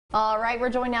All right, we're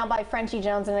joined now by Frenchie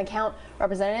Jones, an account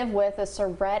representative with the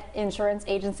Saurette Insurance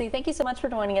Agency. Thank you so much for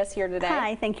joining us here today.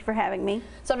 Hi, thank you for having me.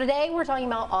 So today we're talking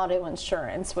about auto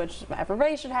insurance, which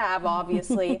everybody should have,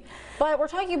 obviously. But we're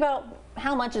talking about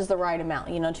how much is the right amount,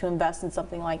 to invest in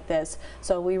something like this.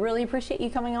 So we really appreciate you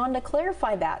coming on to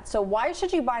clarify that. So why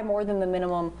should you buy more than the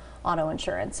minimum auto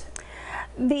insurance?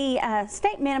 The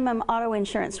state minimum auto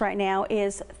insurance right now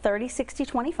is $30, $60,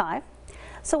 $25.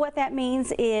 So what that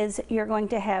means is you're going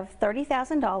to have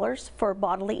 $30,000 for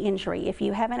bodily injury. If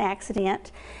you have an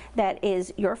accident that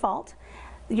is your fault,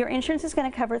 your insurance is going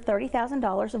to cover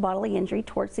 $30,000 of bodily injury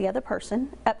towards the other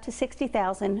person, up to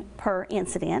 $60,000 per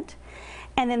incident.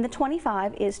 And then the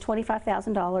 25 is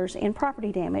 $25,000 in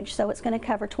property damage. So it's going to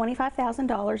cover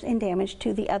 $25,000 in damage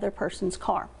to the other person's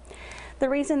car. The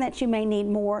reason that you may need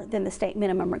more than the state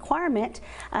minimum requirement,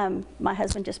 my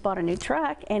husband just bought a new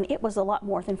truck and it was a lot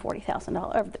more than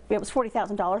 $40,000. It was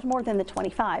 $40,000 more than the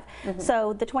 25.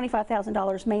 So the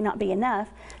 $25,000 may not be enough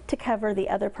to cover the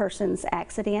other person's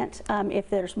accident if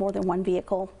there's more than one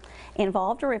vehicle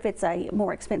involved or if it's a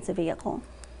more expensive vehicle.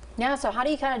 Yeah, so how do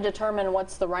you kind of determine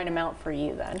what's the right amount for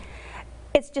you then?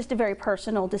 It's just a very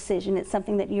personal decision. It's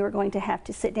something that you are going to have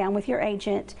to sit down with your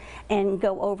agent and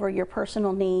go over your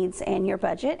personal needs and your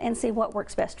budget and see what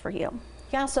works best for you.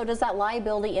 Yeah, so does that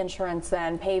liability insurance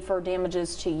then pay for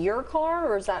damages to your car,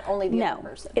 or is that only the other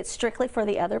person? No, it's strictly for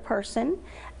the other person.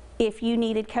 If you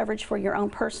needed coverage for your own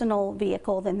personal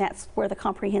vehicle, then that's where the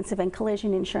comprehensive and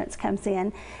collision insurance comes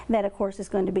in. That, of course, is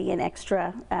going to be an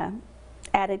extra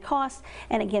added cost,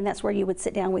 and again, that's where you would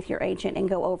sit down with your agent and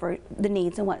go over the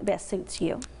needs and what best suits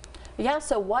you. Yeah,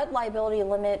 so what liability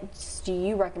limits do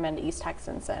you recommend to East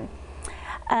Texans then?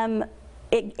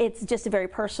 It's just a very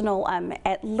personal,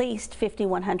 at least 50,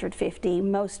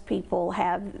 most people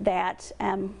have that,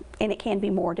 and it can be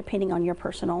more depending on your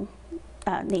personal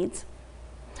needs.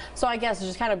 So I guess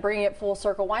just kind of bringing it full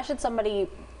circle, why should somebody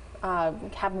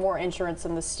have more insurance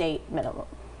than the state minimum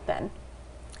then?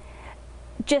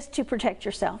 Just to protect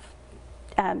yourself,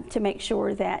 to make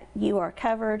sure that you are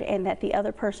covered and that the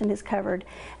other person is covered,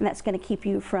 and that's going to keep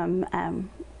you from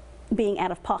being out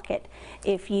of pocket.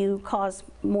 If you cause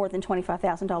more than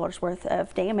 $25,000 worth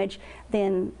of damage,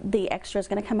 then the extra is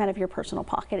going to come out of your personal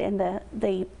pocket, and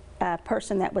the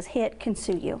person that was hit can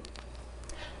sue you.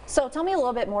 So tell me a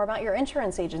little bit more about your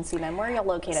insurance agency then. Where are you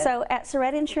located? So at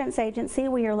Saurette Insurance Agency,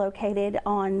 we are located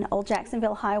on Old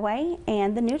Jacksonville Highway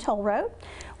and the new toll road.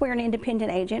 We're an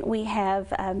independent agent. We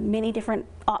have many different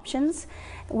options.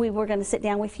 We're going to sit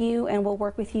down with you and we'll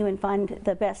work with you and find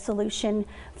the best solution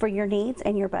for your needs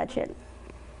and your budget.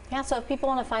 Yeah, so if people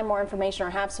want to find more information or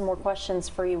have some more questions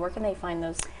for you, where can they find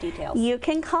those details? You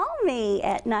can call me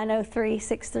at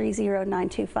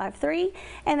 903-630-9253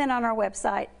 and then on our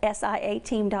website,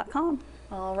 siateam.com.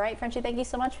 All right, Frenchie, thank you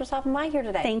so much for stopping by here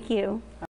today. Thank you.